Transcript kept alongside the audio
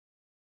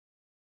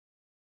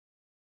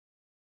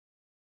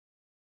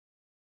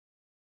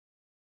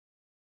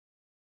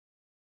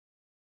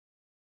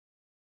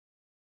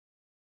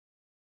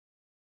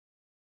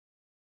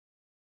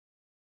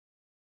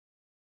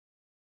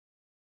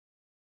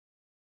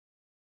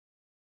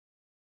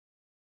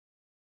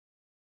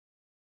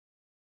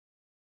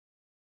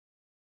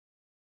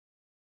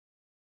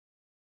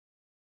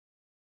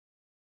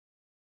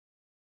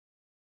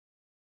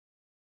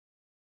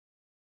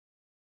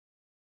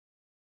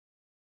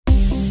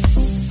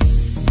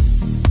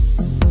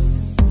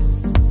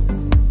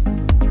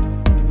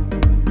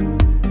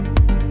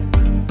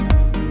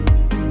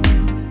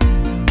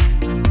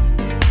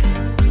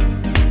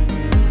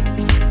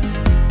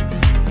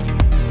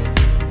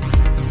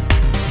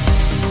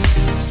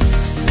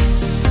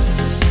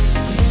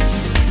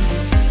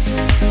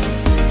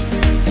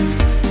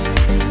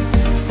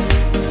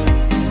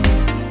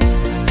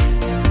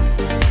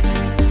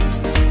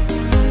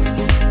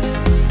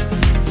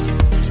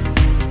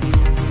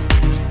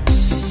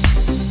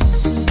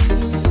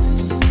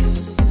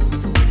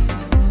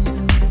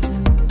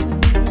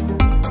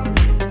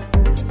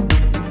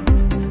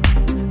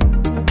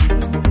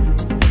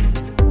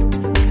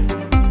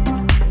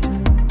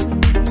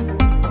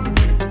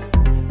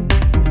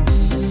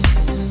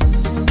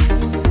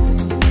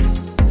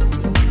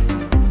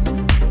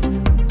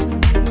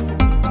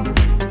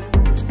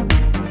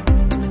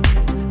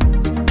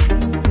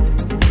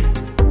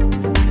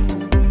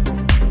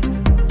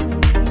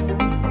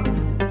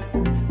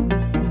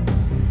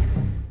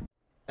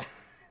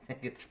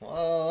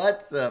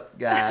What's up,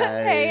 guys?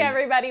 Hey,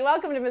 everybody.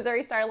 Welcome to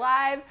Missouri Star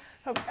Live.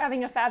 Hope you're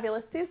having a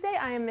fabulous Tuesday.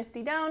 I am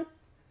Misty Doan.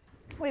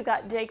 We've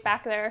got Jake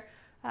back there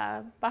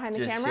behind the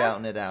Just camera.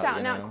 shouting it out,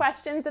 Shouting out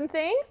questions and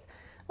things.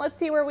 Let's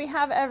see where we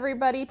have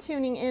everybody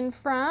tuning in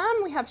from.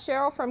 We have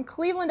Cheryl from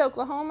Cleveland,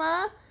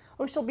 Oklahoma.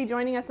 Oh, she'll be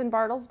joining us in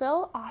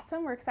Bartlesville.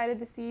 Awesome. We're excited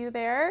to see you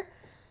there.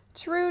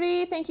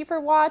 Trudy, thank you for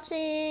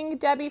watching.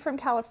 Debbie from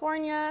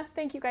California.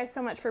 Thank you guys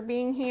so much for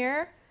being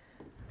here,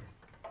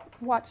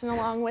 watching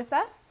along with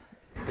us.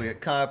 We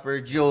got Copper,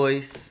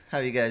 Joyce. How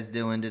you guys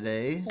doing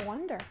today?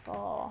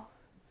 Wonderful.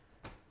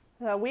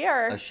 So we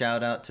are... A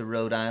shout out to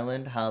Rhode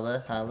Island.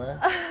 Holla,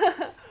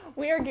 holla.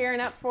 We are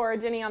gearing up for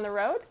Jenny on the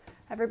Road.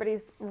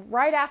 Everybody's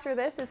right after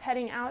this is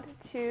heading out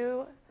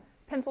to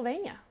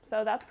Pennsylvania.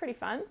 So that's pretty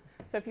fun.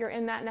 So if you're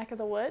in that neck of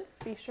the woods,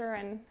 be sure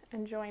and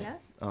join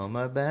us. All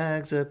my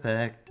bags are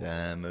packed.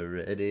 I'm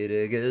ready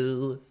to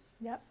go.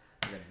 Yep.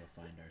 We're going to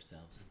go find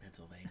ourselves in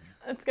Pennsylvania.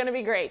 It's going to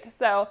be great.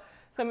 So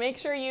make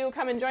sure you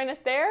come and join us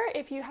there.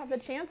 If you have the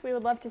chance, we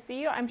would love to see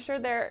you. I'm sure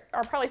there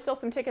are probably still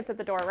some tickets at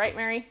the door, right,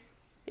 Mary?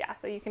 Yeah,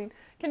 so you can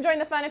join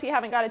the fun if you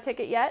haven't got a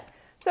ticket yet.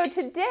 So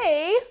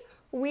today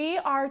we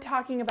are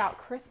talking about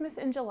Christmas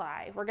in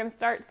July. We're going to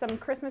start some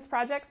Christmas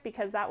projects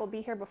because that will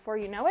be here before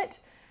you know it.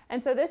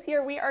 And so this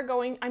year we are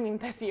going,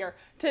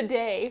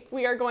 today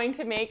we are going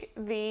to make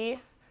the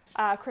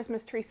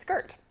Christmas tree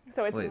skirt.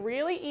 So it's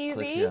really easy.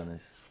 Click here on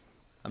this.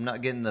 I'm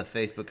not getting the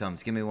Facebook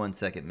comments. Give me 1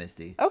 second,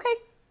 Misty. Okay.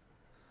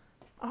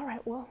 All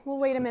right, we'll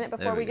wait a minute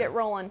before we get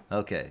rolling.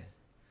 Okay.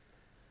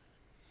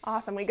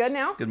 Awesome. We good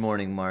now? Good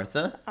morning,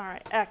 Martha. All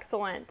right,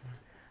 excellent.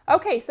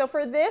 Okay, so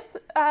for this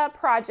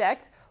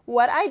project,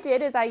 what I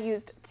did is I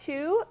used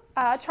 2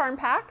 charm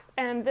packs,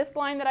 and this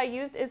line that I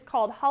used is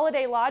called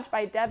Holiday Lodge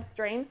by Deb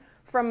Strain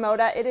from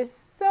Moda. It is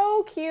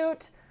so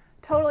cute,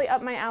 totally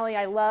up my alley.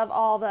 I love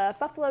all the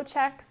buffalo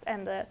checks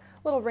and the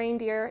little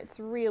reindeer. It's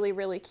really,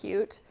 really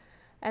cute.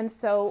 And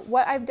so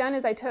what I've done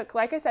is I took,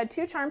 like I said,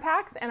 2 charm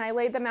packs and I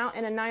laid them out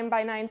in a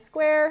 9x9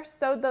 square,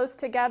 sewed those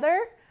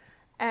together,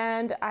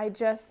 and I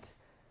just,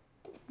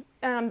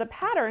 the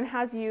pattern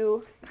has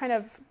you kind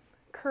of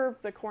curve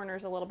the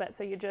corners a little bit,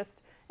 so you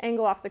just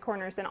angle off the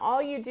corners. And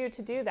all you do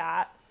to do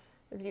that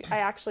is I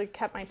actually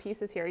kept my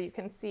pieces here. You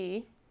can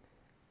see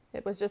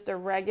it was just a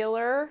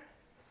regular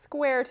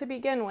square to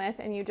begin with,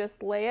 and you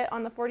just lay it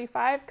on the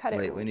 45, cut it.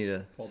 Wait, we need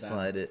to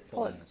slide it.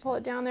 Pull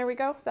it down. There we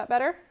go. Is that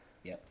better?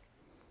 Yep.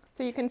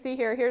 So you can see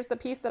here's the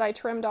piece that I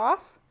trimmed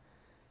off,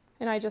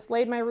 and I just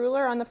laid my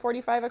ruler on the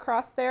 45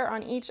 across there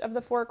on each of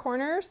the 4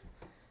 corners,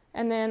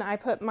 and then I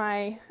put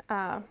my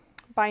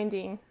my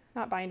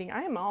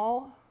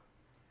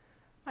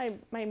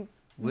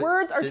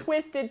words are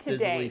twisted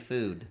today.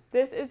 Food.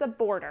 This is a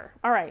border.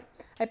 All right,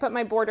 I put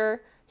my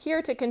border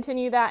here to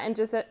continue that and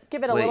just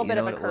give it a little bit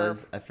of a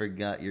curve. I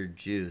forgot your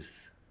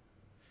juice.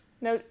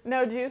 No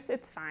juice,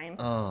 it's fine.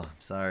 Oh,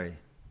 sorry.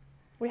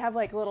 We have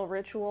like little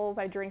rituals.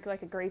 I drink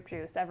like a grape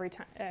juice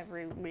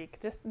every week.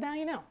 Just now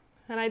you know.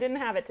 And I didn't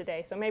have it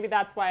today, so maybe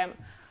that's why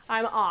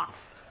I'm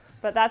off.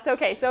 But that's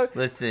okay. So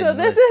this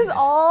is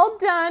all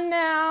done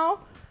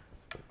now.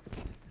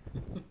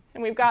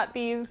 And we've got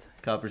these.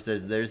 Copper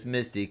says there's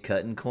Misty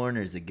cutting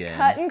corners again.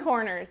 Cutting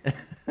corners,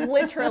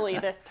 literally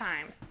this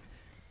time.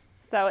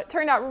 So it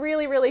turned out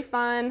really, really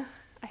fun.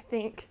 I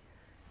think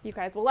you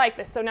guys will like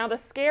this. So now the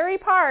scary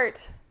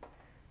part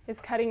is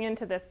cutting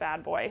into this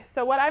bad boy.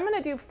 So what I'm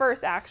going to do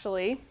first,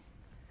 actually,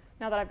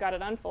 now that I've got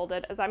it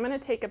unfolded, is I'm going to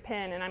take a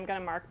pin and I'm going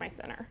to mark my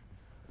center.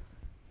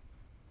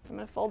 I'm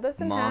going to fold this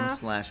in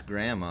half.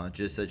 Mom/grandma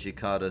just said she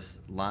caught us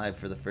live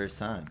for the first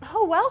time.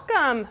 Oh,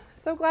 welcome.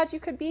 So glad you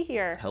could be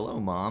here. Hello,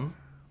 Mom.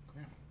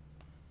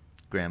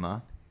 Grandma.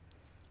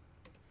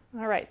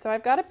 All right, so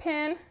I've got a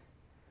pin.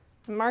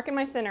 I'm marking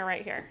my center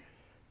right here.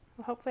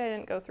 Well, hopefully I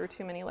didn't go through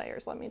too many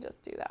layers. Let me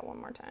just do that one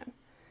more time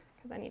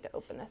because I need to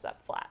open this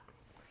up flat.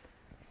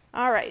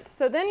 All right,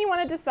 so then you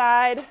want to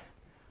decide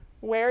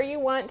where you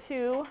want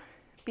to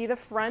be the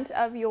front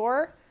of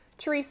your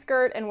tree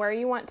skirt and where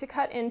you want to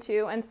cut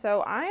into. And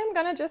so I am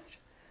going to just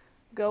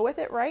go with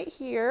it right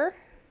here.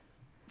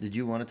 Did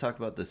you want to talk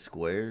about the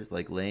squares,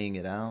 like laying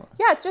it out?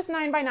 Yeah, it's just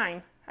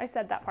 9x9. I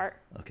said that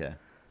part. Okay.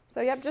 So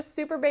yep, just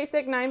super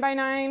basic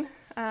 9x9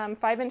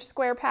 5-inch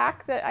square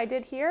pack that I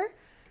did here.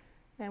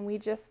 And we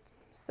just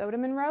sewed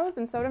them in rows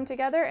and sewed them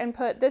together and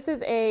put, this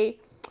is I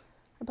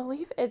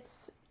believe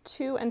it's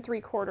 2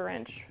 3/4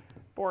 inch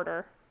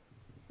border,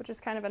 which is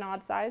kind of an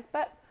odd size,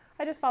 but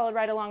I just followed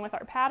right along with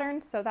our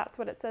pattern, so that's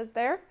what it says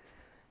there.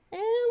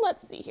 And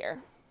let's see here.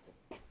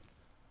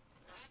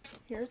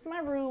 Here's my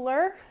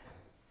ruler.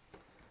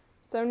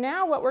 So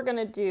now what we're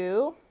gonna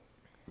do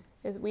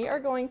is we are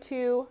going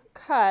to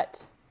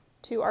cut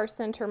to our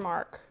center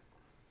mark.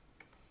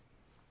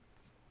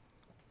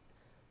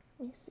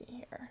 Let me see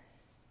here.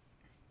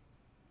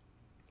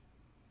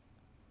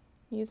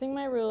 Using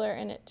my ruler,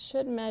 and it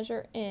should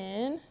measure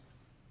in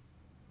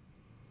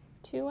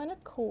 2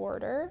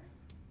 1/4.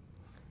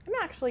 I'm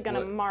actually going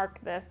to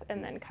mark this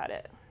and then cut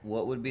it.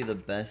 What would be the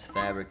best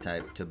fabric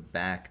type to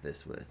back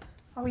this with?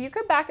 Oh, you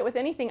could back it with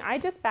anything. I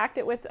just backed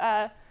it with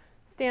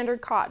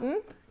standard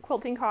cotton,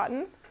 quilting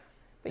cotton.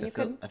 But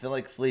I feel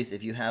like fleece,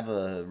 if you have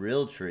a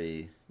real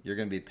tree, you're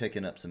going to be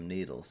picking up some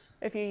needles.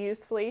 If you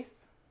use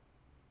fleece.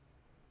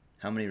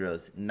 How many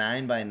rows?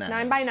 9 by 9.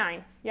 9 by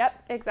 9.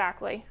 Yep,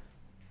 exactly.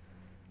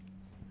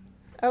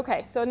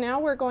 Okay, so now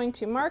we're going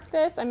to mark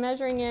this. I'm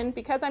measuring in,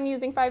 because I'm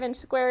using 5-inch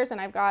squares,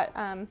 and I've got,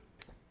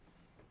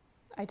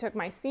 I took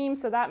my seam,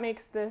 so that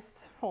makes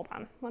this, hold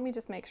on, let me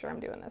just make sure I'm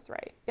doing this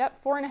right.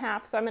 Yep,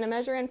 4.5, so I'm going to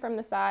measure in from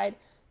the side,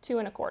 2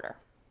 1/4.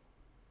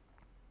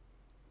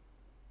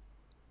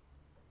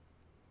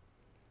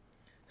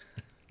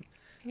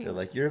 So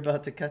like, you're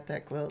about to cut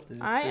that quilt?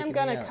 I am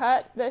going to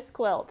cut this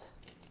quilt.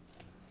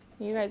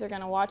 You guys are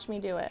going to watch me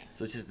do it.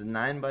 So it's just a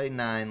 9 by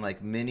 9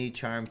 like mini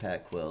charm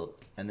pack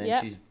quilt, and then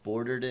she's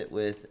bordered it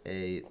with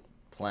a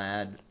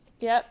plaid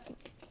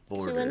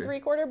border. 2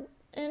 3/4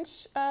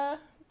 inch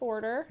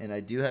border. And I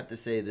do have to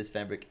say this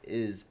fabric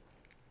is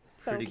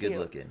So pretty cute. good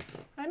looking.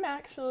 I'm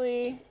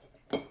actually,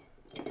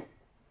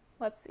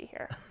 let's see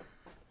here.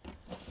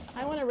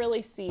 I want to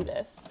really see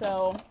this,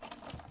 so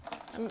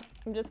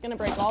I'm just going to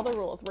break all the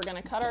rules. We're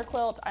going to cut our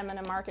quilt. I'm going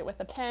to mark it with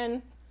a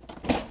pen.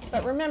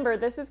 But remember,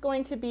 this is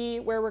going to be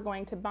where we're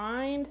going to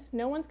bind.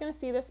 No one's going to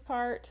see this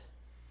part.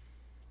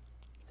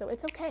 So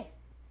it's okay.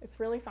 It's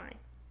really fine.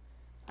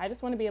 I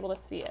just want to be able to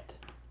see it.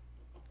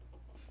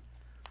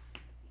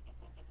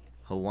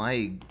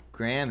 Hawaii,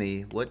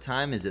 Grammy, what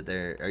time is it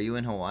there? Are you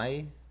in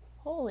Hawaii?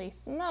 Holy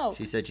smokes.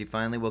 She said she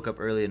finally woke up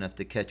early enough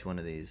to catch one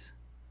of these.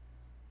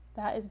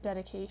 That is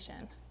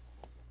dedication.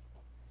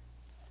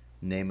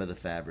 Name of the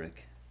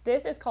fabric.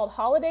 This is called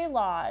Holiday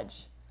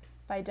Lodge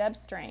by Deb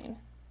Strain.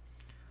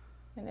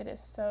 And it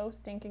is so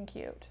stinking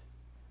cute.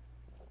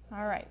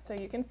 All right, so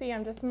you can see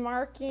I'm just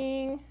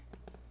marking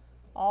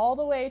all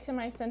the way to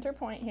my center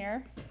point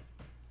here.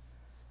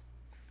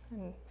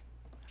 And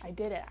I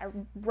did it. I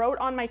wrote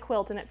on my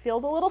quilt, and it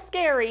feels a little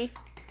scary,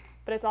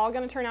 but it's all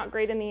going to turn out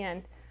great in the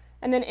end.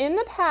 And then in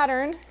the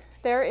pattern,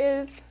 there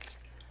is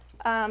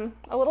a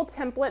little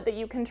template that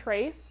you can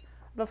trace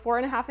of a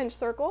 4.5-inch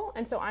circle.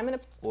 And so I'm going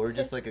to... Or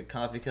just like a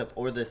coffee cup,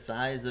 or the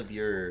size of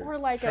your or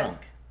like trunk.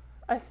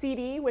 A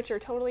CD, which are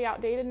totally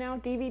outdated now.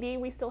 DVD,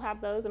 we still have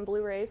those, and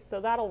Blu-rays,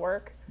 so that'll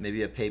work.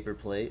 Maybe a paper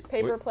plate.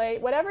 Paper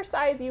plate, whatever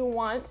size you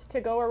want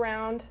to go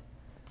around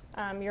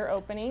your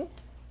opening.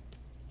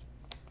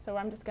 So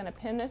I'm just going to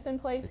pin this in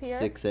place here.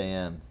 6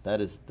 a.m.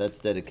 That's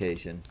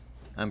dedication.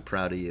 I'm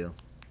proud of you.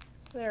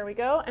 There we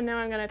go. And now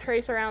I'm going to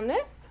trace around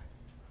this.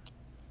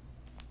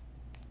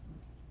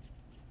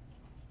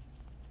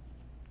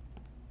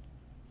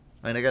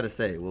 And I got to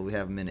say, well, we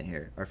have a minute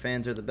here. Our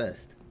fans are the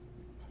best.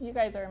 You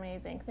guys are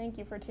amazing. Thank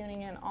you for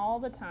tuning in all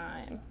the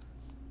time.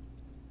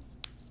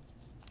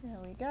 There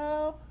we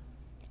go.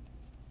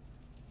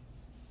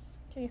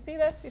 Can you see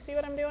this? You see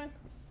what I'm doing?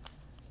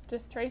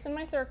 Just tracing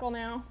my circle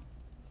now.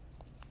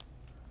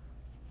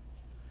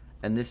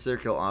 And this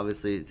circle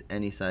obviously is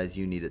any size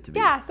you need it to be.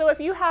 Yeah, so if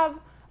you have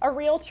a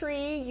real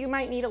tree, you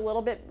might need a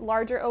little bit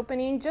larger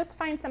opening. Just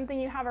find something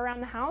you have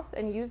around the house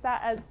and use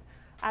that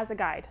as a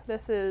guide.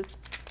 This is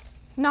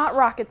not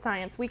rocket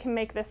science. We can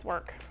make this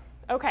work.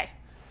 Okay.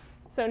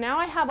 So now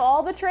I have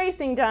all the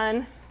tracing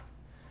done,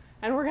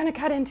 and we're going to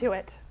cut into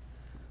it.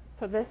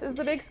 So this is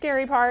the big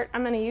scary part.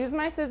 I'm going to use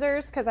my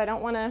scissors because I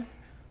don't want to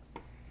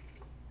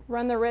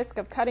run the risk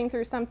of cutting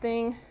through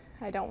something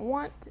I don't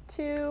want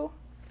to.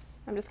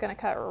 I'm just going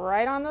to cut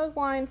right on those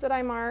lines that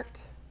I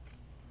marked.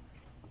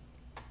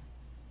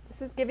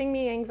 This is giving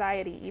me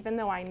anxiety, even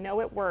though I know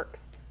it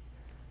works.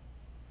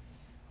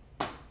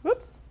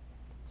 Whoops.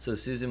 So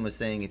Susan was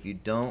saying if you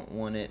don't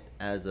want it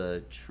as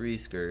a tree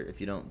skirt, if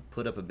you don't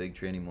put up a big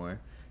tree anymore,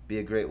 be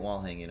a great wall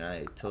hanging.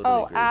 I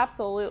totally agree. Oh,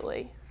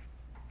 absolutely.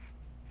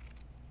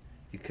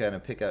 You kind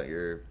of pick out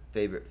your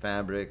favorite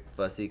fabric,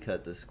 fussy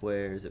cut the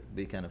squares. It would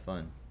be kind of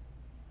fun.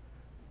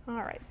 All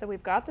right, so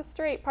we've got the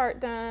straight part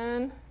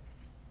done.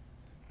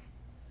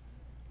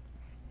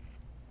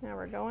 Now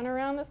we're going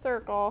around the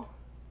circle.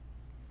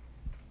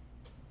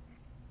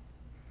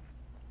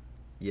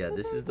 Yeah,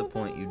 this is the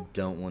point you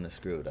don't want to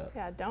screw it up.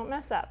 Yeah, don't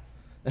mess up.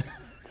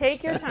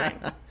 Take your time.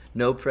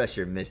 No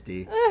pressure,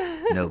 Misty.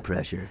 No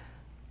pressure.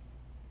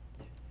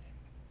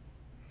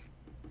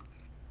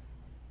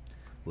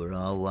 We're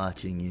all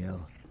watching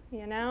you.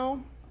 You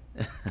know,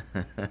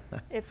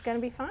 it's going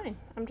to be fine.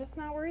 I'm just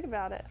not worried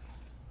about it.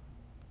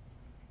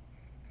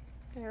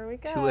 There we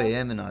go. 2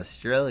 a.m. in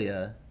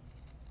Australia.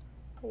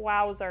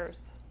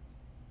 Wowzers.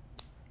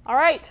 All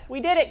right,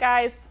 we did it,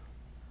 guys.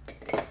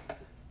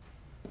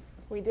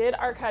 We did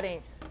our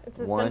cutting. It's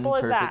as simple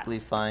as that. One perfectly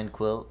fine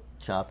quilt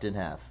chopped in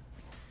half.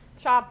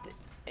 Chopped,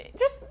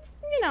 just,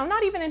 you know,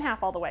 not even in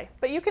half all the way.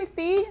 But you can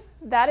see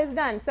that is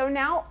done. So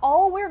now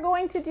all we're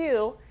going to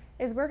do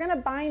is we're going to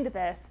bind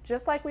this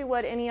just like we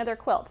would any other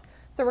quilt.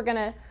 So we're going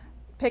to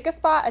pick a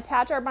spot,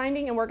 attach our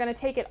binding, and we're going to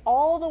take it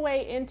all the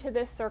way into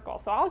this circle.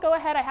 So I'll go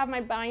ahead. I have my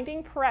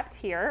binding prepped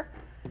here.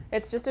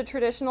 It's just a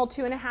traditional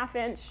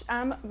 2.5-inch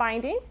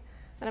binding.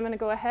 And I'm going to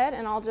go ahead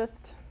and I'll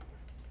just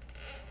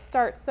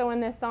start sewing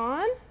this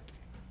on.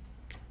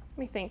 Let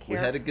me think here.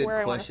 We had a good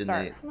where question.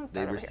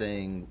 They were here.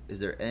 saying, is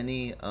there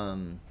any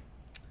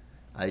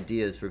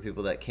ideas for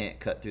people that can't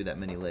cut through that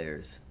many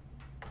layers?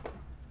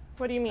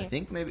 What do you mean? I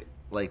think maybe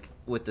like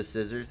with the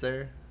scissors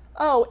there.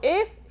 Oh,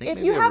 if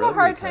you have a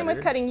hard time with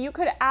cutter. cutting, you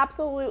could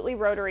absolutely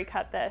rotary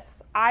cut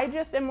this. I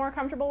just am more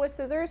comfortable with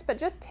scissors, but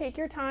just take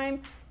your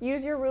time,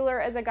 use your ruler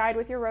as a guide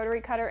with your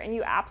rotary cutter, and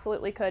you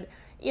absolutely could.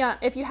 Yeah,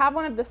 if you have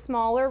one of the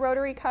smaller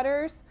rotary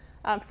cutters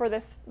for the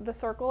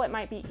circle, it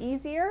might be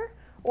easier,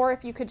 or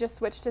if you could just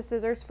switch to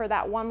scissors for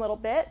that one little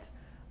bit.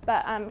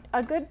 But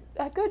a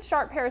good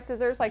sharp pair of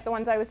scissors, like the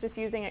ones I was just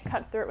using, it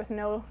cuts through it with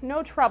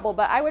no trouble.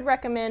 But I would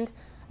recommend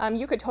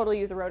you could totally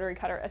use a rotary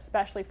cutter,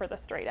 especially for the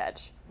straight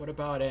edge. What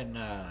about an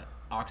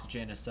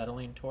oxygen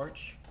acetylene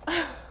torch?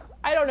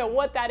 I don't know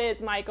what that is,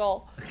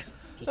 Michael.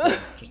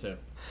 just a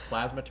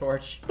plasma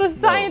torch? The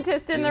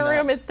scientist in the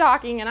room is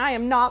talking, and I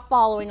am not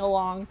following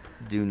along.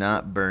 Do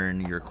not burn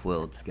your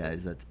quilts,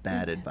 guys. That's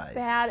bad advice.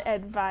 Bad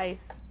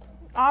advice.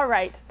 All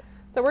right.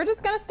 So we're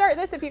just going to start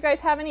this if you guys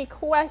have any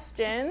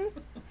questions.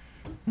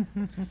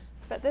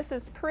 But this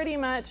is pretty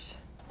much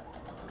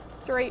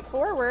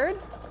straightforward.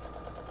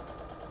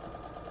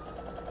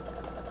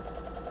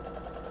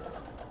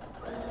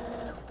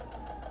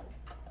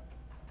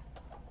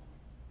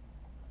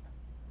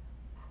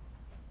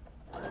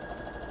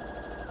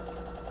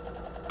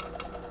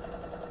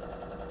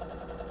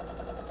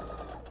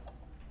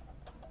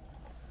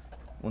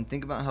 Well,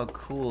 think about how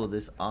cool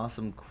this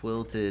awesome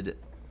quilted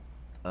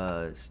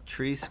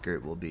tree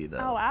skirt will be, though.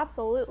 Oh,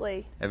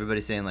 absolutely.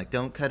 Everybody's saying, like,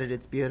 don't cut it,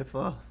 it's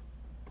beautiful.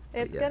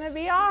 It's going to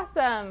be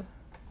awesome.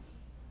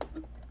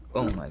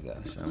 Oh my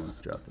gosh, I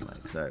almost dropped the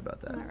mic. Sorry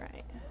about that. All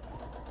right.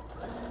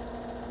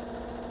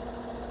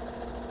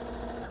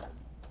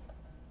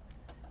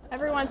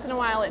 Every once in a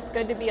while, it's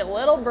good to be a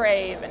little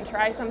brave and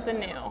try something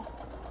new.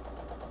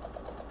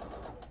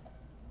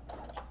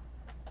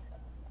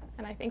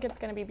 And I think it's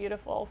going to be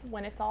beautiful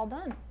when it's all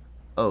done.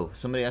 Oh,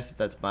 somebody asked if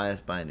that's bias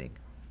binding.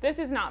 This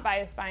is not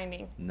bias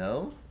binding.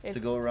 No? To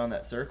go around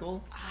that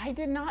circle? I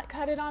did not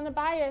cut it on the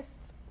bias.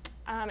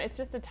 It's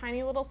just a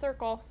tiny little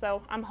circle,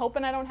 so I'm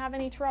hoping I don't have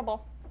any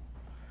trouble.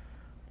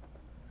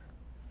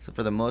 So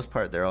for the most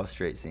part, they're all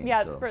straight seams.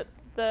 Yeah, so. for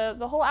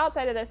the whole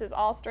outside of this is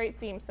all straight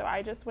seams, so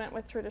I just went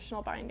with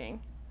traditional binding.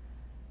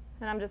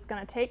 And I'm just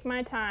going to take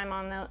my time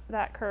on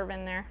that curve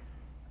in there.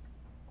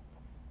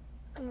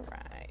 All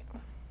right.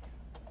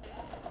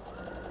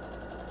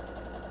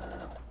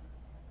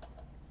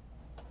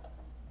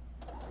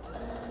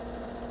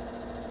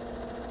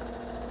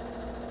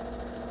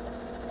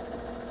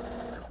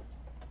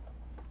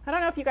 I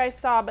don't know if you guys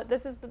saw, but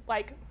this is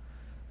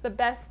the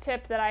best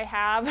tip that I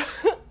have.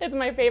 It's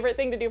my favorite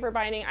thing to do for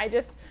binding.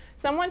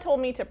 Someone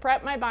told me to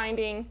prep my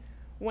binding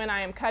when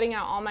I am cutting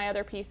out all my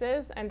other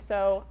pieces, and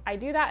so I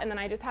do that, and then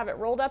I just have it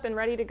rolled up and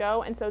ready to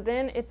go, and so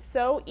then it's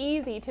so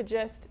easy to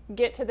just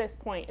get to this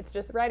point. It's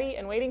just ready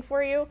and waiting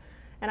for you,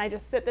 and I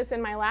just sit this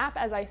in my lap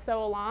as I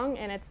sew along,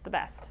 and it's the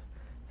best.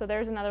 So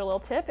there's another little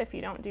tip if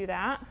you don't do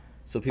that.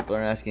 So people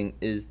are asking,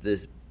 is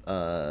this,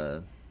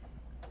 what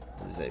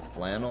is it,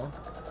 flannel?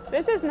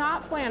 This is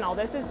not flannel.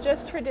 This is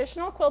just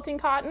traditional quilting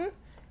cotton.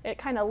 It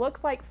kind of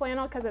looks like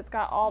flannel because it's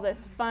got all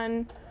this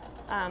fun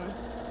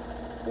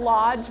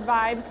lodge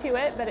vibe to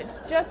it, but it's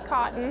just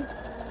cotton.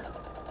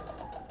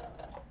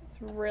 It's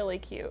really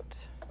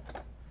cute.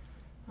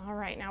 All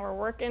right, now we're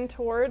working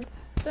towards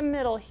the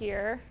middle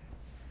here.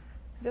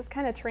 Just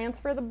kind of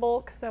transfer the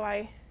bulk so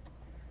I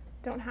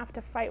don't have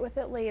to fight with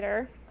it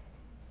later.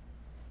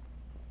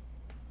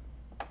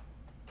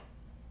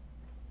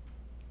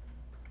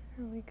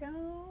 Here we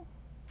go.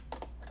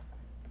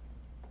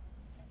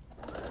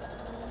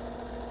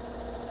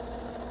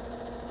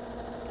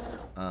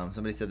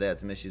 Somebody said they had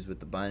some issues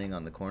with the binding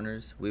on the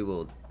corners. We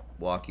will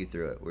walk you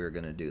through it. We're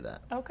going to do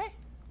that. Okay.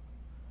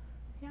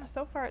 Yeah,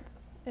 so far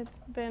it's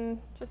been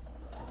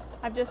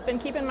I've just been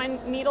keeping my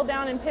needle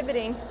down and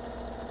pivoting.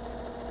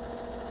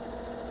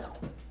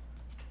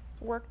 It's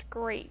worked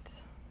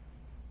great.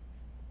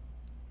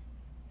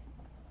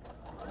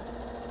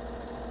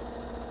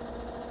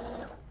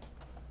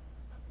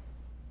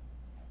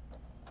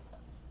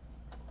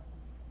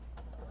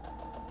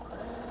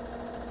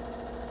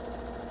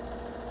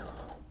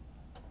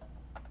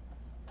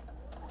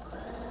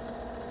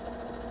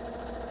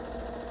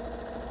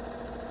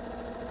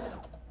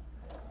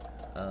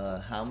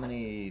 How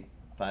many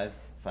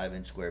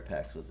 5-inch square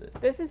packs was it?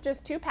 This is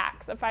just 2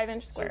 packs of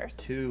 5-inch squares.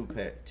 So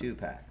two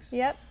packs.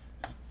 Yep.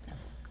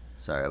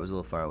 Sorry, I was a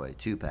little far away.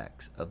 2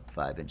 packs of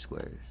 5-inch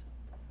squares.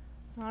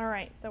 All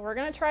right, so we're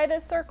gonna try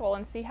this circle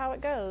and see how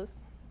it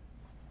goes.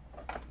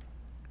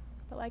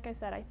 But like I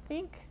said, I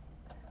think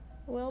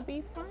we'll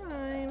be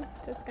fine.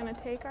 Just gonna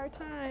take our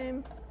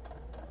time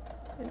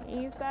and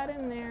ease that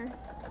in there.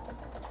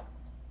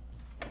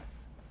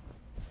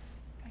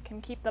 I can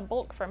keep the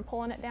bulk from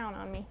pulling it down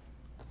on me.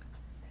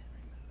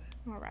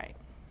 All right.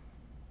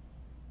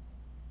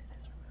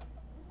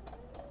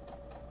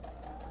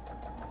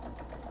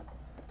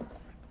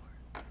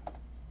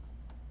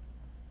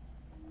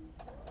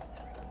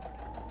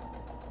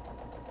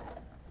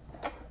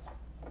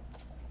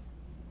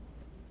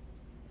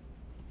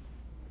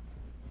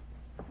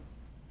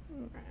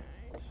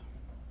 right.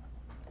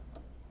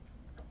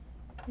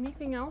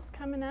 Anything else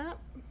coming up,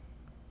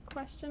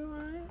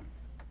 question-wise?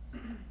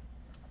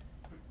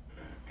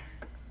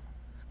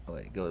 Oh,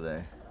 wait, go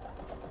there.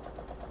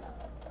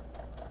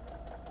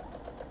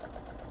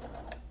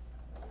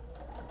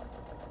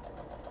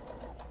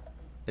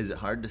 Is it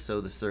hard to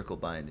sew the circle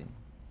binding?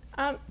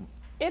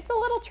 It's a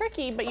little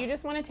tricky, but you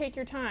just want to take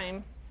your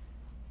time.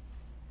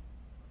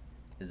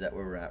 Is that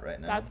where we're at right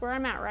now? That's where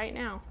I'm at right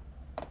now.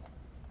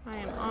 I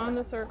am on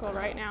the circle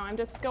right now. I'm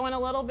just going a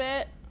little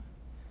bit,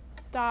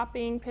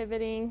 stopping,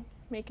 pivoting,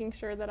 making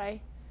sure that I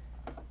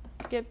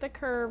get the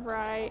curve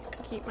right,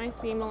 keep my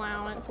seam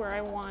allowance where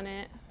I want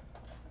it,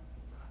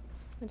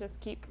 and just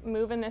keep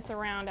moving this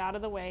around out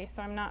of the way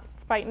so I'm not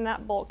fighting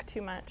that bulk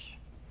too much.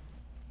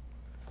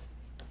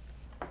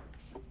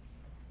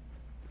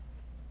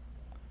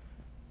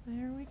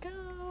 There we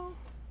go.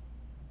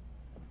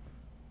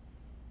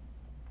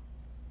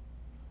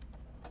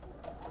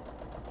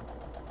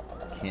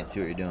 Can't see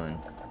what you're doing.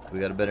 We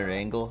got a better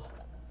angle?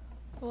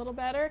 A little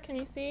better, can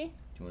you see? Do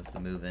you want us to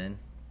move in?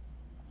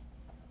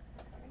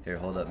 Here,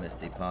 hold up,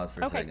 Misty. Pause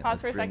for a Okay, second.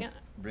 pause for a second.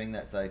 Bring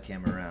that side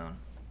camera around.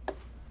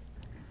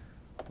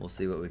 We'll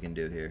see what we can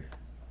do here.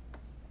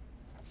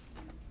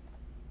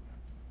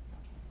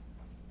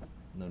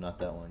 No, not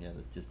that one. Yeah,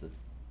 that's just the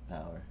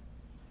power.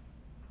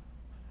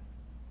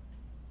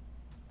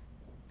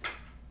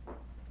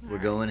 We're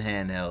going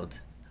handheld.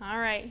 All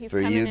right, he's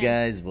For coming you in.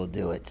 guys, we'll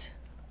do it.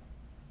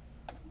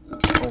 Oh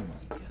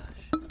my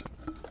gosh.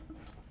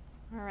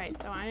 All right,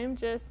 so I am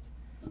just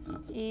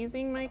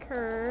easing my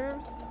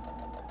curves.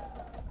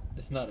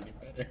 It's not any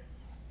better.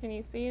 Can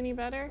you see any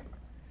better?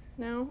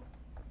 No?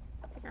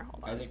 Here,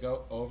 hold on. As it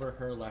go over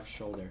her left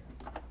shoulder.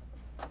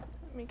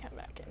 Let me come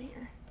back in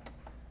here.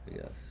 We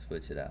gotta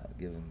switch it out.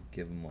 Give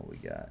them what we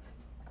got.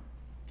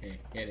 Okay,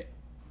 hit it.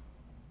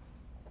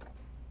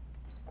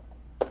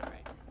 All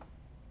right.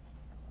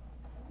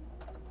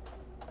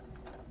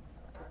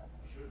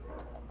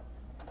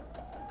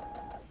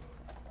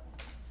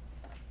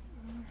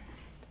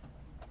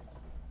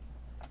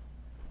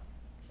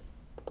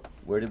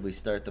 Where did we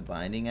start the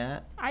binding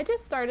at? I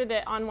just started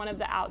it on one of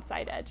the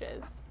outside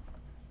edges.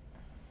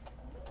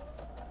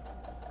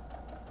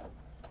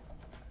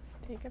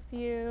 Take a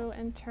few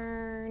and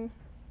turn.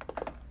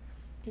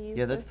 Ease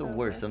Yeah, that's this the over.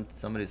 worst.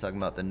 Somebody's talking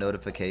about the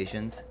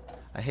notifications.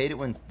 I hate it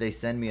when they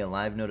send me a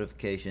live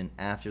notification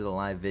after the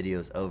live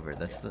video's over.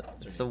 That's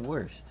the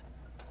worst.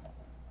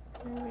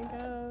 There we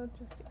go,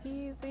 just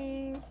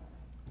easing.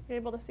 You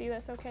able to see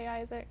this okay,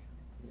 Isaac?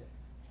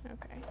 Yeah.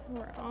 Okay,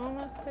 we're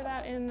almost to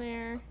that in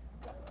there.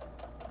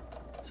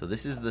 So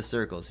this is the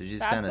circle. So you're just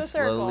That's kind the of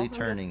circle. slowly I'm just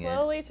turning it.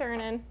 slowly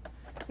turning.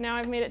 Now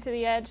I've made it to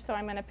the edge, so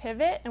I'm going to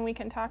pivot and we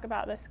can talk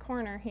about this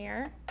corner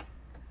here.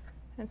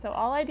 And so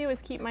all I do is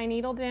keep my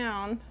needle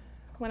down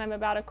when I'm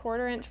about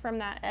 1/4 inch from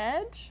that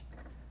edge,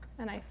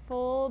 and I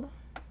fold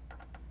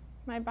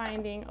my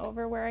binding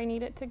over where I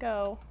need it to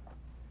go.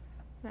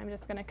 And I'm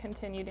just going to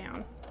continue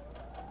down.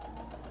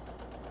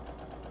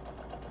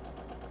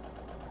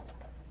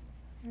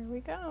 There we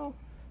go.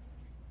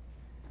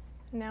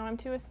 Now I'm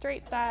to a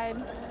straight side.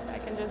 I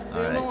can just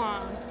zoom right.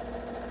 along.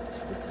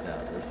 Switch it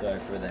out. We're sorry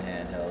for the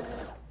handheld.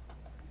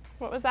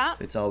 What was that?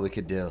 It's all we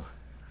could do.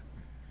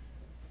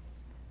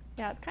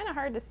 Yeah, it's kind of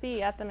hard to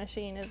see at the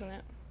machine, isn't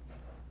it?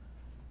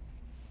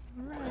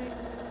 All right.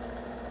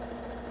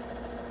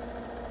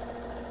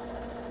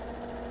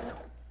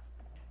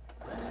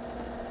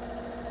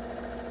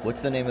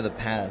 What's the name of the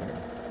pattern?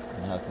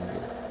 And how can we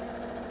get it?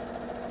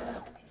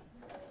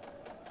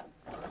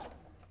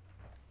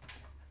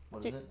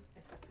 What is it?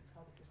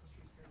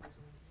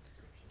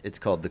 It's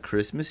called the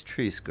Christmas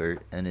tree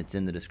skirt, and it's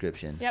in the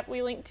description. Yep,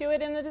 we link to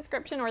it in the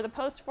description or the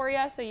post for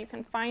you, so you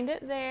can find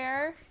it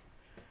there.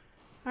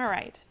 All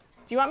right.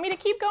 Do you want me to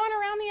keep going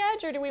around the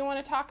edge, or do we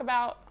want to talk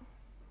about?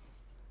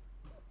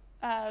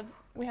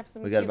 We have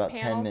some We got cute about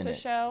 10 panels to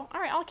minutes. show. All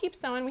right, I'll keep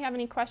sewing. We have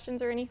any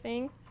questions or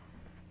anything?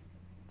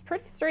 It's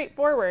pretty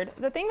straightforward.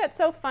 The thing that's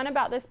so fun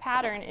about this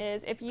pattern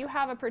is if you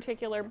have a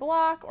particular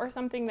block or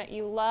something that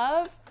you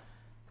love,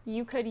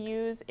 you could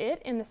use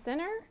it in the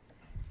center.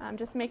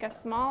 Just make a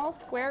small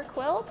square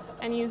quilt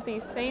and use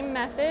these same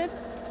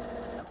methods,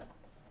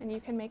 and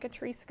you can make a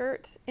tree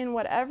skirt in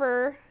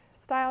whatever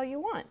style you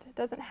want. It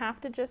doesn't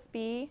have to just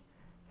be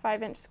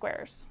 5-inch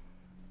squares.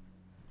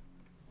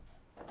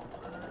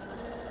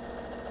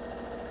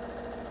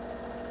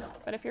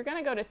 But if you're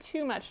going to go to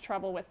too much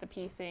trouble with the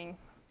piecing,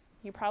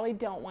 you probably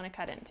don't want to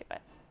cut into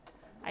it.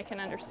 I can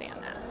understand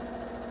that.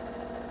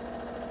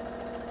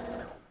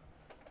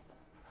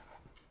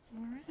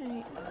 All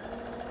right.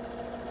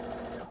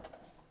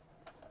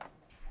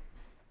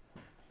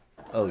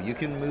 Oh, you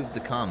can move the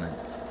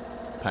comments,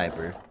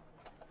 Piper.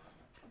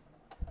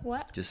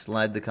 What? Just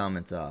slide the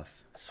comments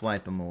off.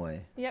 Swipe them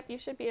away. Yep, you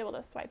should be able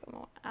to swipe them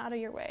out of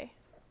your way.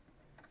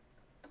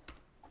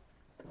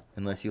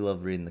 Unless you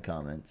love reading the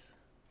comments.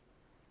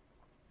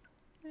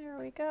 There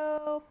we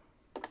go.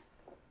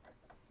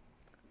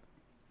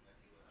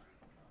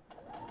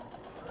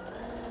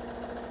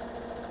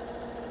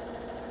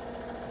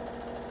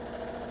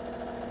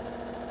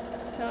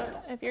 So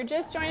if you're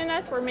just joining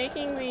us, we're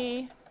making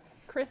the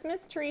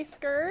Christmas tree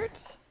skirt.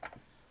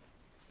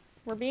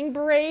 We're being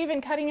brave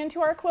and cutting into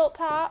our quilt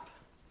top.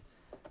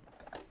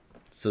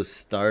 So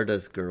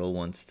Stardust Girl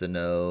wants to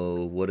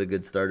know what a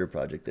good starter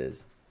project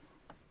is.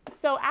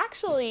 So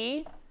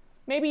actually,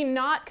 maybe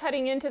not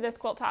cutting into this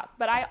quilt top,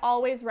 but I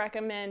always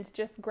recommend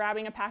just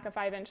grabbing a pack of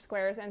 5-inch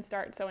squares and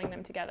start sewing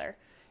them together.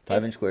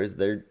 5-inch squares,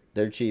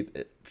 they're cheap.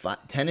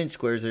 10-inch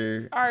squares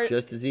are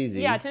just as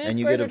easy. Yeah,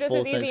 10-inch squares are just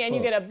as easy, and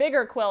you get a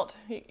bigger quilt.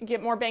 You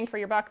get more bang for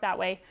your buck that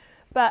way.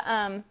 But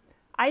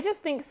I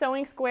just think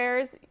sewing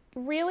squares,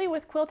 really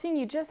with quilting,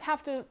 you just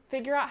have to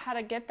figure out how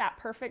to get that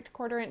perfect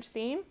 1/4-inch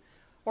seam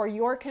or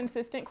your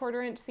consistent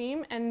 1/4-inch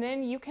seam, and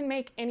then you can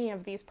make any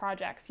of these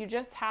projects. It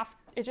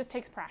just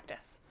takes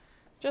practice,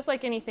 just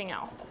like anything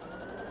else.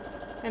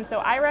 And so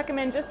I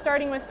recommend just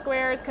starting with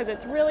squares because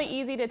it's really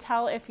easy to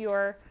tell if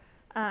your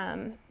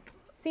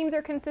seams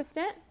are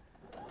consistent.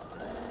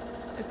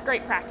 It's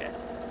great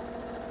practice.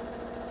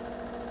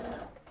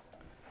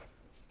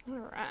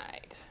 All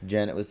right.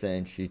 Janet was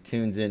saying she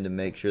tunes in to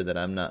make sure that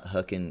I'm not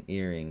hucking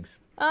earrings.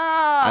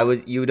 Oh,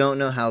 You don't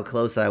know how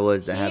close I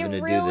was to having to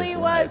do this live. He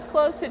really was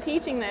close to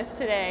teaching this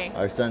today.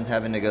 Our son's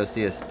having to go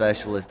see a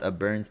specialist, a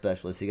burn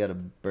specialist. He got a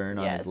burn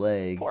on his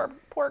leg.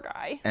 Poor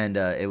guy. And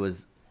it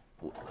was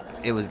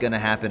gonna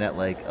happen at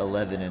like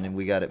 11, and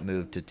we got it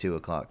moved to 2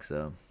 o'clock.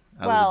 So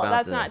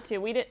that's not 2.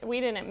 We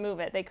didn't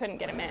move it. They couldn't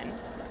get him in.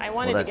 I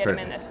wanted to get him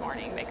in this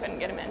morning. They couldn't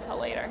get him in until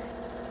later.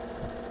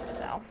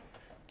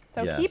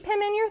 So yeah. Keep him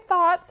in your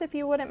thoughts if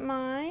you wouldn't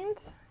mind.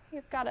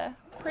 He's got a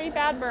pretty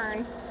bad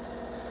burn.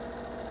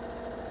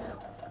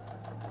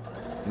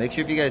 Make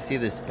sure if you guys see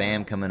the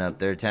spam coming up,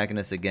 they're attacking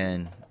us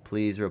again.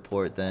 Please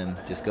report them.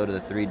 Just go to the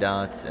 3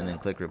 dots and then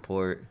click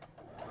report.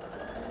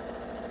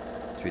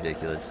 It's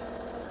ridiculous.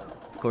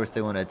 Of course,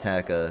 they want to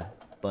attack a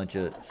bunch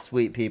of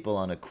sweet people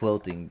on a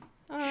quilting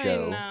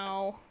show. I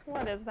know.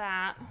 What is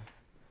that?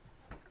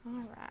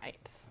 All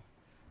right.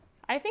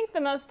 I think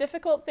the most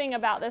difficult thing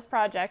about this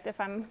project,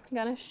 if I'm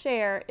going to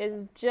share,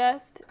 is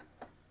just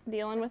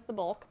dealing with the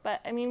bulk.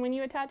 But, I mean, when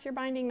you attach your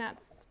binding,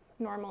 that's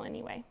normal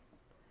anyway.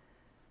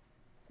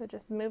 So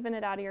just moving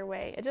it out of your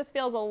way. It just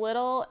feels a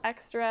little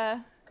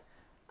extra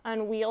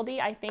unwieldy,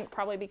 I think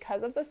probably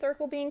because of the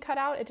circle being cut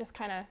out. It just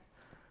kind of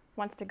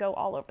wants to go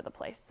all over the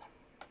place.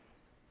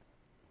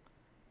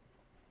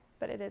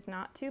 But it is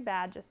not too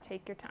bad. Just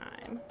take your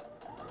time.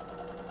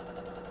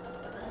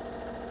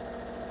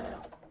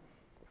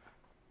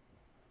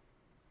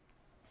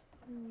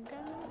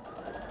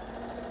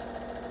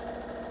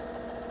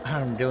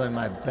 I'm doing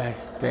my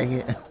best, dang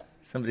it.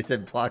 Somebody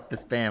said block the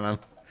spam.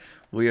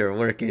 We are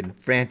working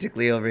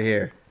frantically over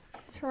here.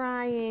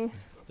 Trying.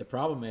 The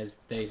problem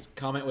is they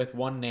comment with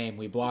one name,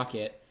 we block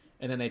it,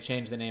 and then they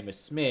change the name to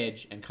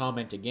Smidge and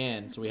comment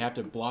again, so we have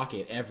to block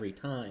it every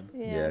time.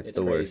 Yeah, it's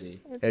the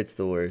crazy. Worst. It's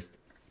the worst.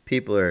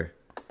 People are...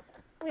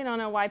 We don't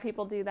know why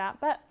people do that,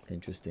 but...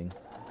 Interesting.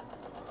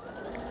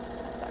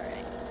 It's all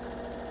right.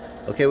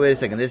 Okay, wait a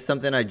second. This is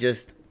something I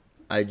just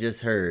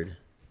heard.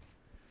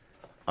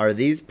 Are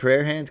these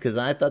prayer hands? Because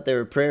I thought they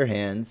were prayer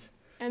hands.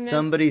 And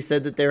somebody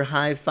said that they're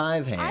high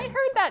five hands. I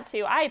heard that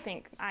too. I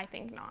think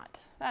not.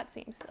 That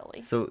seems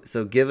silly.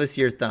 So give us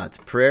your thoughts.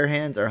 Prayer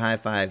hands or high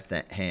five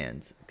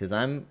hands? Because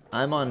I'm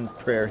on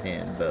prayer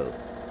hand vote.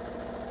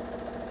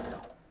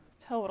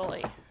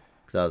 Totally.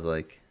 Because I was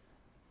like,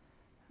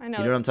 I know.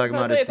 You know what I'm talking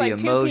about? It's like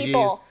the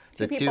emoji.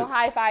 Two people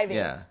high fiving.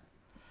 Yeah.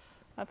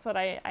 That's what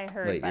I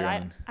heard, Wait, but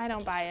I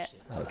don't buy it.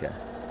 Okay.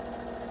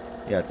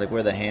 Yeah, it's like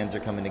where the hands are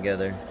coming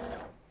together.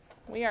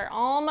 We are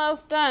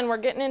almost done. We're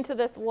getting into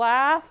this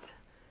last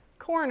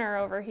corner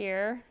over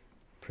here.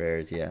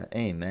 Prayers, yeah.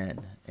 Amen.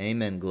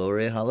 Amen.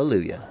 Gloria.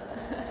 Hallelujah.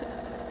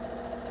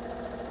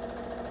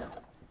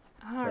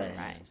 All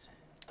right.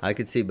 I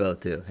could see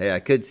both too. Hey,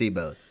 I could see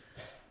both.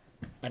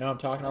 I know I'm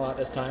talking a lot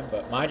this time,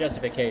 but my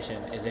justification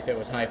is if it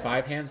was high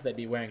five hands, they'd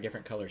be wearing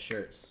different color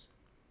shirts.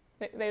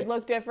 They'd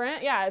look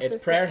different? Yeah.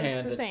 It's prayer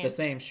hands. It's the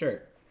same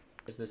shirt.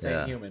 It's the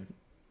same human.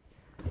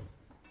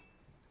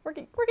 We're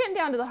getting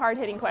down to the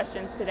hard-hitting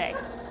questions today.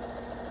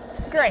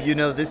 It's great. You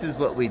know, this is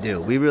what we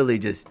do. We really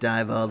just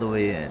dive all the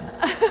way in.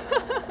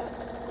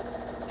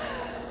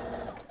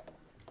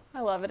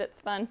 I love it.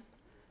 It's fun.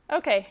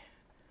 Okay.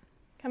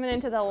 Coming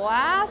into the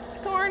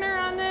last corner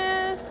on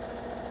this.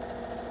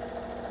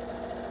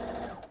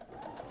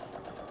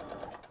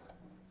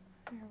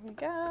 There we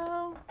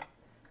go.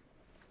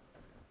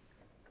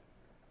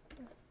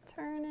 Just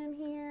turn in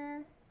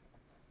here.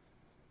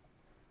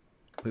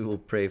 We will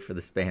pray for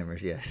the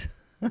spammers, yes.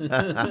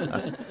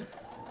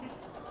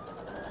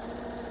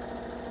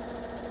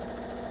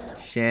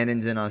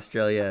 Shannon's in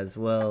Australia as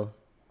well.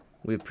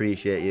 We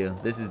appreciate you.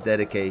 This is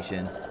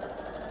dedication.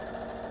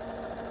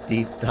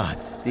 Deep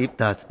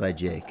thoughts by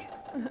Jake.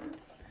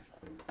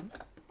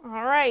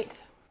 All right.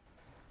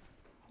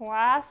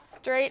 Last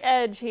straight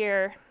edge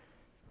here.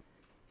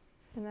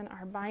 And then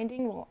our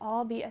binding will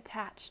all be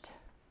attached.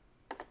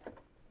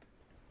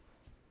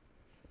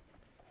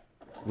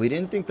 We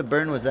didn't think the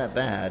burn was that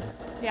bad.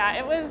 Yeah,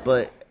 it was.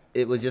 But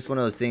it was just one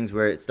of those things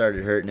where it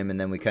started hurting him, and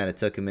then we kind of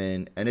took him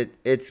in, and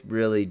it's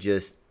really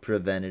just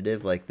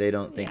preventative. Like, they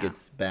don't think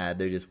it's bad.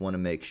 They just want to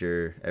make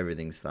sure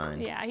everything's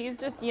fine. Yeah, he's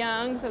just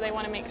young, so they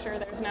want to make sure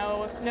there's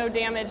no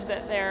damage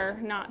that they're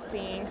not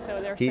seeing,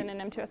 so they're sending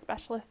him to a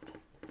specialist.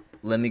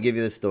 Let me give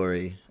you the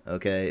story,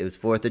 okay? It was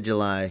 4th of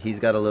July. He's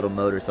got a little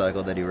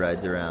motorcycle that he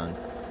rides around,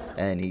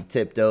 and he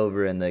tipped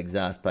over, and the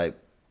exhaust pipe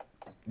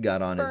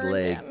got on his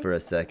leg for a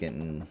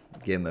second and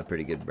gave him a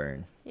pretty good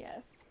burn.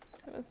 Yes,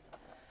 it was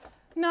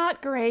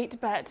not great,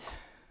 but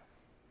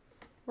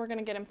we're going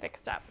to get him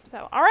fixed up.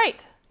 So, all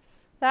right,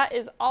 that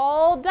is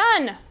all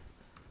done.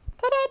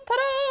 Ta-da,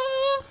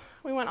 ta-da!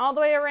 We went all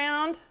the way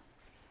around.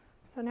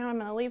 So now I'm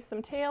going to leave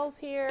some tails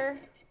here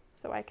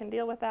so I can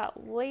deal with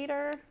that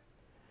later.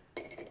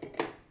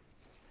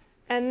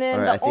 And then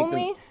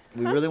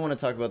we really want to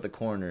talk about the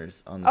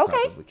corners on the top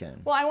if we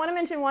can. Well, I want to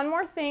mention one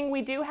more thing.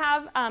 We do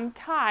have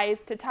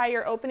ties to tie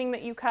your opening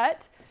that you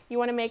cut. You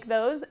want to make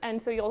those,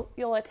 and so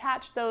you'll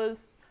attach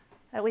those.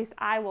 At least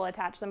I will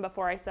attach them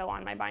before I sew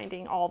on my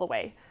binding all the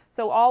way.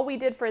 So all we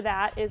did for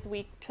that is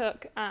we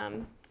took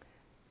 1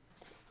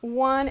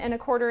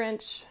 1/4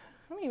 inch.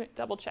 Let me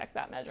double check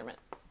that measurement,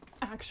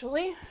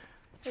 actually,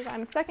 because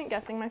I'm second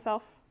guessing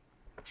myself.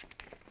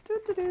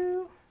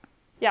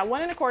 Yeah,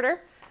 1 1/4.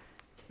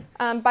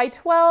 By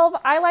 12,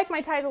 I like my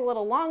ties a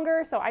little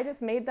longer, so I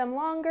just made them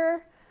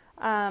longer.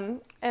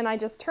 And I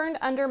just turned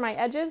under my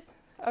edges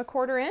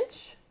 1/4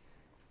 inch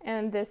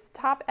and this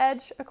top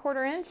edge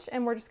 1/4 inch,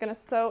 and we're just going to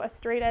sew a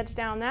straight edge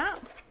down that.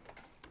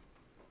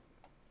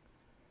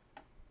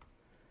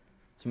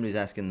 Somebody's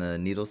asking the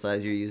needle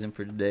size you're using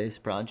for today's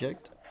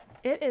project.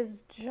 It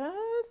is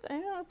just, I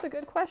know that's a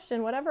good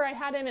question. Whatever I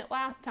had in it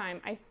last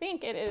time, I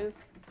think it is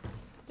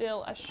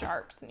still a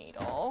sharps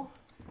needle.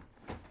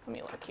 Let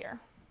me look here.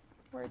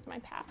 Where's my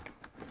pack?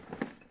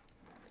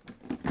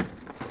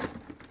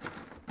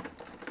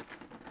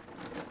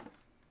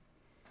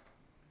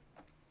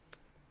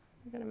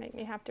 You're going to make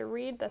me have to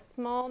read the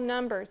small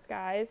numbers,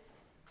 guys.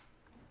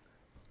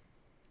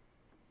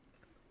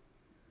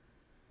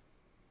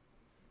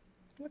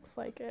 Looks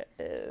like it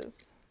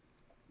is.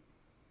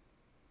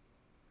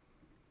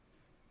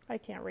 I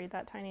can't read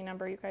that tiny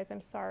number, you guys.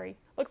 I'm sorry.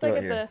 Looks like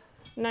it's a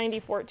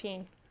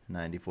 90-14.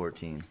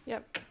 90-14.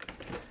 Yep.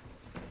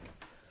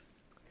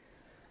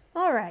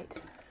 All right.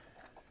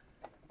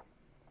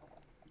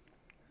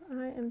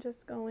 I am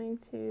just going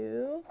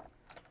to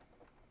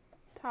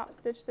top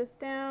stitch this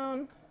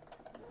down.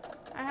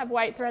 I have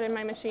white thread in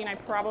my machine. I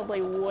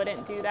probably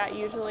wouldn't do that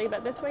usually,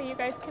 but this way you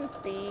guys can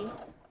see.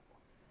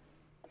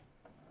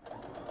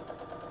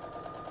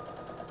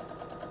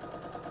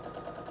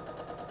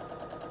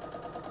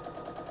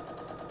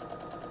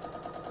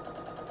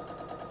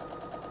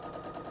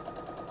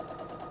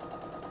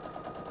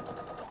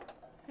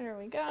 There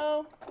we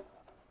go.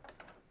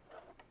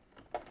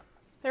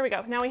 There we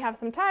go. Now we have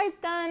some ties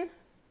done.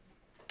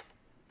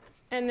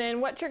 And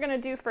then what you're going to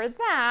do for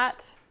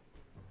that,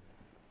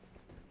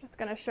 just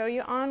going to show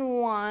you on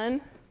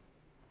one.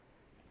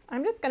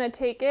 I'm just going to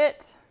take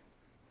it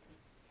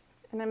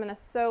and I'm going to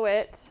sew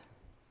it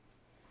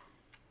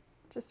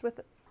just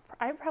with,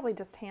 I probably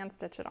just hand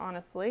stitch it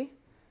honestly.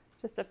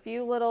 Just a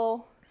few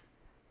little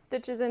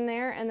stitches in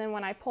there, and then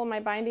when I pull my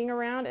binding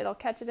around, it'll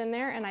catch it in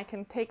there, and I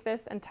can take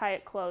this and tie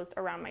it closed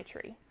around my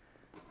tree.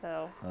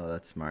 So. Oh,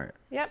 that's smart.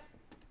 Yep.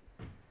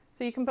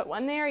 So you can put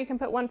one there, you can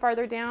put one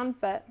farther down,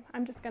 but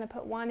I'm just going to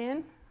put one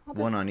in.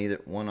 One on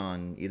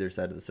either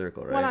side of the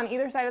circle, right? One on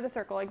either side of the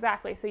circle,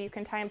 exactly. So you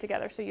can tie them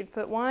together. So you'd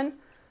put one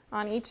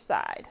on each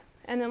side.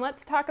 And then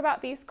let's talk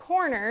about these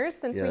corners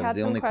since we had some questions.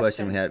 Yeah, the only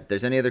question we had. If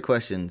there's any other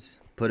questions,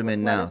 put them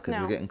in now because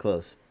we're getting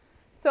close.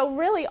 So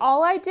really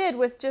all I did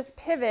was just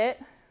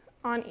pivot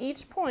on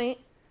each point.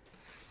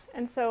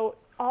 And so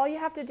all you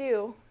have to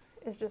do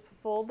is just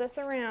fold this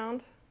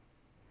around,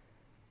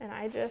 and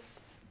I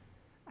just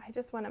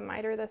want to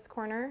miter this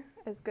corner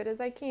as good as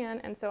I can.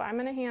 And so I'm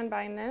going to hand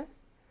bind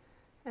this,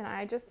 and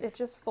it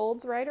just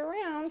folds right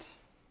around.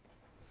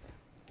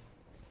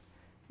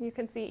 You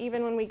can see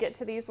even when we get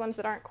to these ones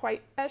that aren't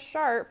quite as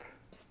sharp,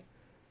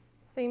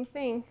 same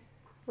thing.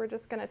 We're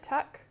just going to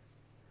tuck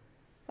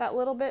that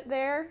little bit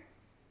there,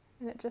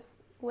 and it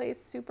just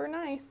lays super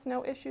nice,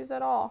 no issues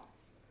at all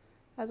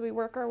as we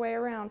work our way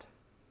around.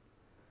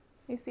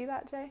 You see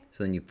that, Jay?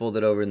 So then you fold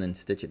it over and then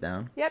stitch it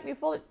down? Yep, you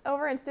fold it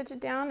over and stitch it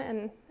down,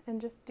 and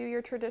just do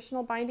your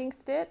traditional binding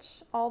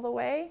stitch all the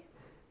way.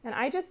 And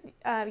I just,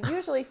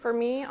 usually for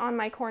me on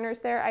my corners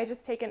there, I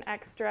just take an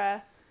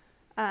extra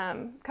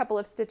couple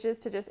of stitches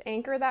to just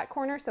anchor that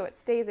corner so it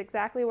stays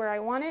exactly where I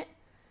want it.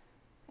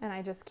 And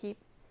I just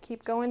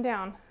keep going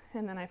down,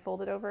 and then I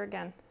fold it over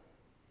again.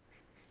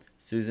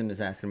 Susan is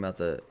asking about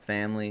the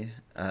family.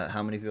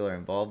 How many people are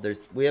involved?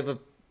 We have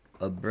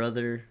a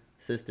brother,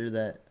 sister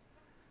that,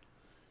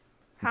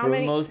 for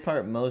the most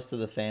part, most of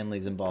the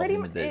family's involved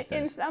in the business.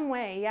 In some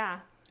way, yeah.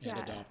 And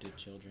adopted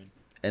children.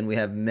 And we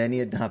have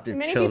many adopted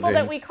children. Many people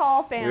that we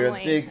call family. We're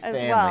a big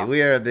family. Well.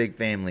 We are a big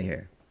family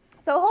here.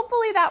 So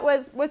hopefully that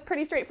was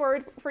pretty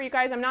straightforward for you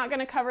guys. I'm not going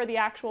to cover the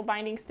actual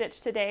binding stitch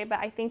today, but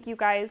I think you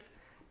guys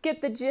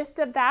get the gist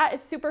of that.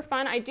 It's super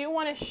fun. I do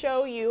want to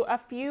show you a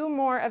few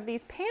more of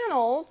these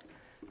panels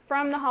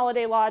from the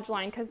Holiday Lodge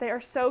line because they are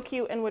so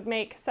cute and would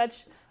make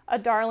such a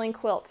darling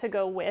quilt to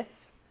go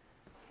with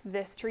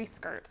this tree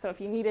skirt. So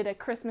if you needed a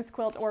Christmas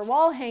quilt or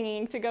wall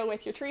hanging to go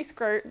with your tree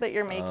skirt that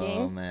you're making.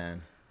 Oh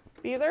man.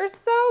 These are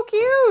so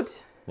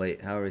cute.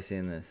 Wait, how are we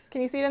seeing this?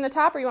 Can you see it in the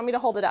top or you want me to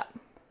hold it up?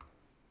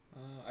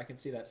 I can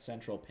see that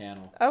central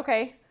panel.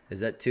 Okay. Is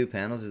that 2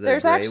 panels? Is that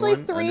There's a gray actually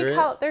one three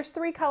under it? there's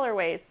 3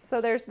 colorways. So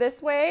there's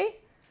this way.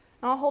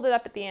 I'll hold it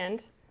up at the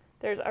end.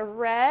 There's a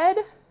red.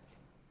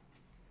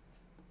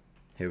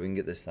 Here, we can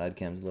get the side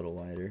cams a little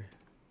wider.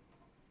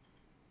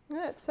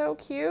 Oh, it's so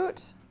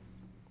cute.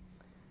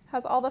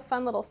 Has all the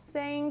fun little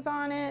sayings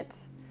on it.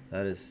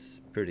 That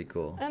is pretty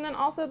cool. And then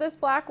also this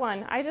black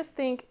one. I just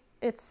think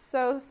it's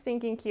so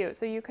stinking cute.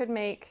 So you could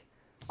make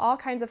all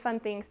kinds of fun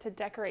things to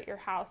decorate your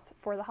house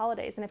for the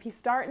holidays. And if you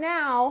start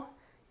now,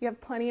 you have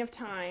plenty of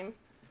time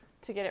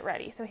to get it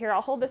ready. So here,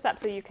 I'll hold this up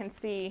so you can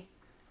see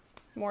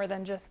more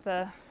than just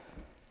the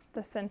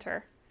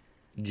center.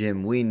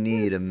 Jim, we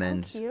need a so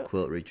men's cute.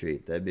 quilt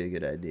retreat. That'd be a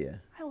good idea.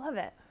 I love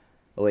it.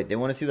 Oh wait, they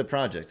want to see the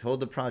project.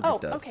 Hold the project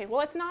Oh, up. okay. Well,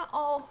 it's not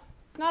all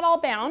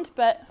bound,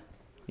 but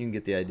You can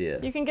get the idea.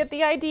 you can get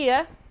the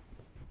idea.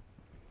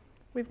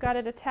 We've got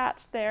it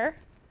attached there.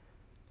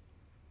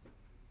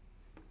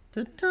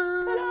 Ta-da!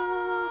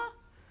 Ta-da!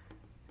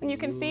 And you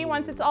can see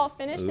once it's all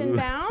finished and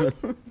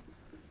bound,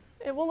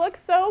 it will look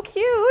so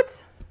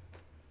cute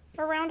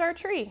around our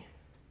tree.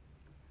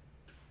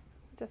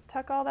 Just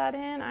tuck all that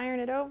in, iron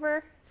it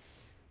over,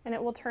 and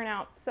it will turn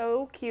out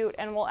so cute,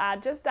 and we'll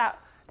add just that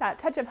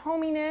touch of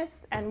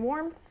hominess and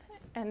warmth,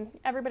 and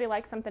everybody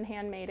likes something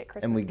handmade at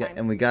Christmas time.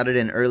 And we got it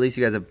in early, so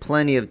you guys have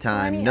plenty of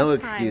time. Plenty No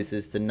of time.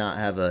 excuses to not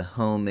have a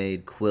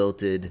homemade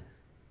quilted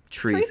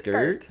tree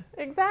skirt.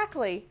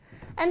 Exactly.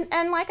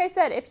 And like I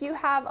said, if you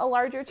have a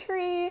larger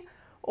tree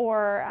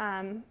or,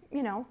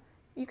 you know,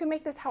 you can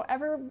make this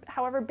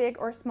however big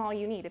or small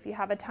you need. If you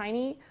have a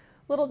tiny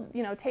little,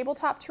 you know,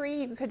 tabletop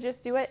tree, you could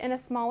just do it in a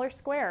smaller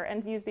square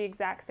and use the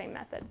exact same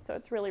method. So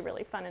it's really,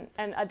 really fun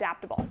and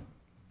adaptable.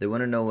 They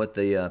want to know what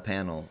the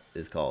panel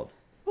is called.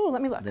 Oh,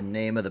 let me look. The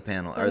name of the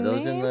panel. The Are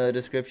those in name? the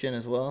description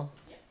as well?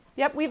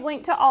 Yep, we've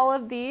linked to all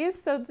of these.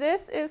 So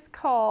this is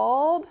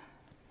called,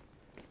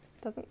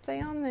 doesn't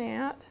say on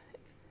that,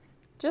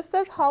 just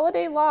says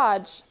Holiday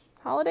Lodge.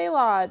 Holiday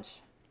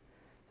Lodge.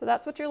 So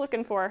that's what you're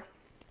looking for.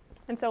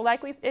 And so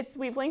like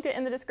we've linked it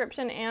in the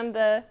description and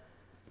the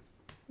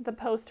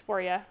post for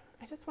you.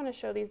 I just want to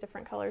show these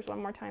different colors one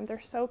more time. They're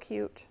so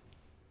cute.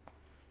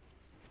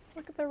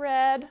 Look at the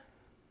red.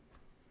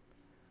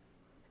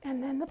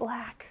 And then the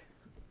black.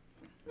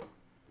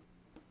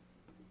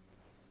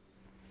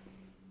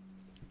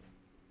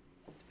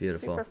 It's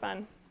beautiful. Super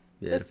fun.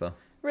 Beautiful. This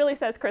really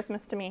says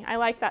Christmas to me. I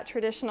like that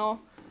traditional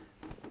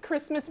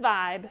Christmas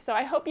vibe. So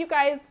I hope you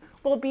guys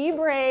will be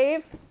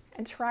brave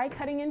and try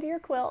cutting into your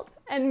quilt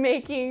and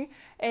making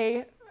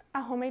a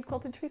homemade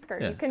quilted tree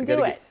skirt. Yeah, You can I do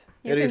gotta it.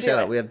 Gotta give a shout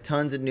out. We have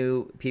tons of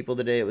new people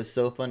today. It was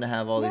so fun to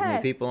have all these new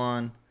Yes. people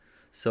on.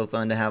 So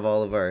fun to have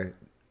all of our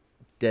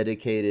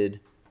dedicated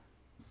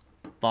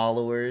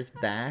followers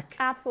back.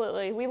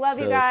 Absolutely. We love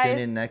So you guys. tune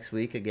in next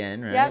week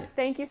again, right? Yep.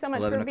 Thank you so much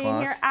 11 for being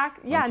here. o'clock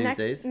Yeah, on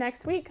Tuesdays?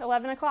 next week,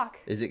 11 o'clock.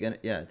 Is it gonna?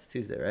 Yeah, it's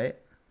Tuesday, right?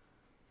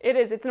 It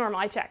is. It's normal.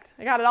 I checked.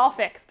 I got it all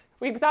fixed.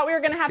 We thought we were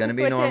going to have It's to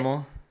gonna switch be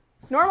normal.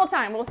 Normal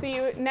time. We'll see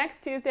you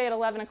next Tuesday at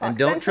 11 o'clock. And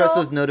don't Central. trust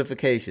those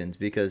notifications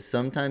because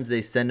sometimes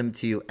they send them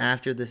to you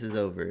after this is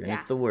over, and Yeah.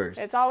 it's the worst.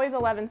 It's always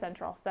 11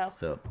 Central. So,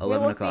 So, we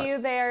 11 will o'clock. see you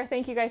there.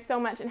 Thank you guys so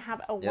much and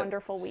have a Yep.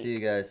 wonderful week. See you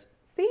guys.